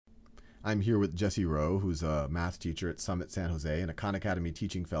I'm here with Jesse Rowe, who's a math teacher at Summit San Jose and a Khan Academy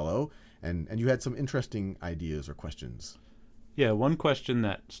teaching fellow. And you had some interesting ideas or questions. Yeah, one question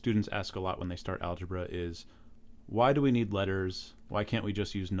that students ask a lot when they start algebra is, why do we need letters? Why can't we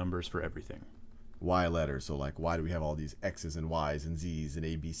just use numbers for everything? Why letters? So like, why do we have all these X's and Y's and Z's and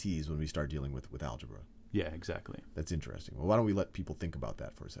ABCs when we start dealing with algebra? Yeah, exactly. That's interesting. Well, why don't we let people think about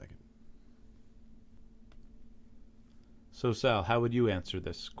that for a second? So Sal, how would you answer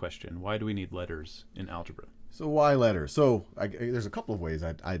this question? Why do we need letters in algebra? So why letters? So there's a couple of ways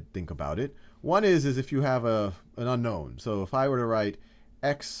I'd think about it. One is if you have an unknown. So if I were to write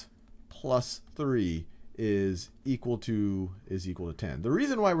x plus 3 is equal to 10. The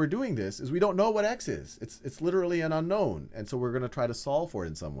reason why we're doing this is we don't know what x is. It's literally an unknown, and so we're going to try to solve for it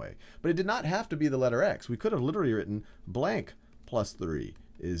in some way. But it did not have to be the letter x. We could have literally written blank plus 3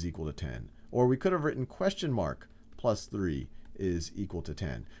 is equal to 10, or we could have written question mark plus 3 is equal to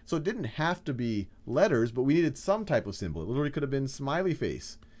 10. So it didn't have to be letters, but we needed some type of symbol. It literally could have been smiley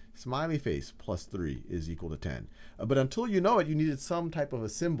face. Smiley face plus 3 is equal to 10. But until you know it, you needed some type of a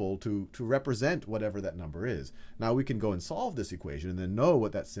symbol to represent whatever that number is. Now we can go and solve this equation and then know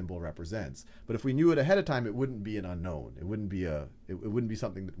what that symbol represents. But if we knew it ahead of time, it wouldn't be an unknown. It wouldn't be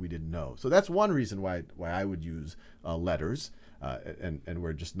something that we didn't know. So that's one reason why I would use letters. And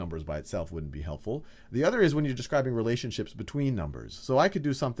where just numbers by itself wouldn't be helpful. The other is when you're describing relationships between numbers. So I could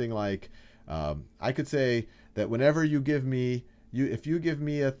do something like, I could say that whenever you give me, if you give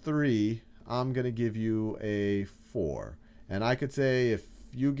me a 3, I'm going to give you a 4. And I could say if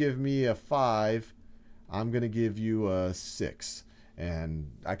you give me a 5, I'm going to give you a 6.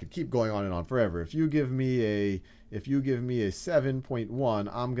 And I could keep going on and on forever. If you give me a 7.1,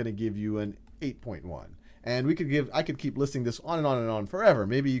 I'm going to give you an 8.1. And I could keep listing this on and on forever.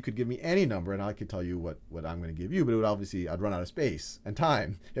 Maybe you could give me any number and I could tell you what I'm going to give you, but it would obviously, I'd run out of space and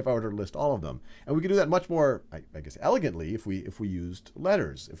time if I were to list all of them. And we could do that much more, I guess, elegantly if we used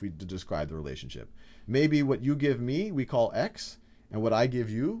letters, if we to describe the relationship. Maybe what you give me, we call X, and what I give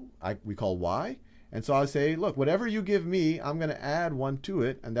you, we call Y. And so I would say, look, whatever you give me, I'm going to add 1 to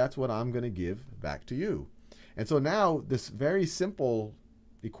it, and that's what I'm going to give back to you. And so now this very simple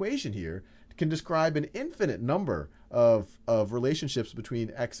equation here can describe an infinite number of relationships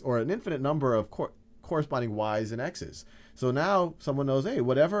between x, or an infinite number of corresponding y's and x's. So now someone knows, hey,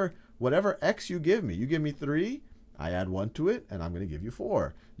 whatever x you give me 3, I add 1 to it, and I'm going to give you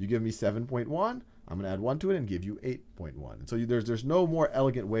 4. You give me 7.1, I'm going to add 1 to it and give you 8.1. And so there's no more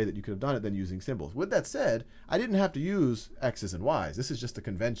elegant way that you could have done it than using symbols. With that said, I didn't have to use x's and y's. This is just a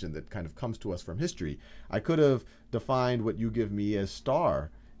convention that kind of comes to us from history. I could have defined what you give me as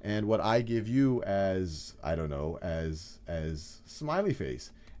star, and what I give you as, I don't know, as smiley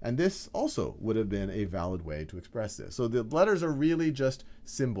face. And this also would have been a valid way to express this. So the letters are really just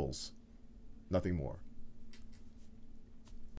symbols, nothing more.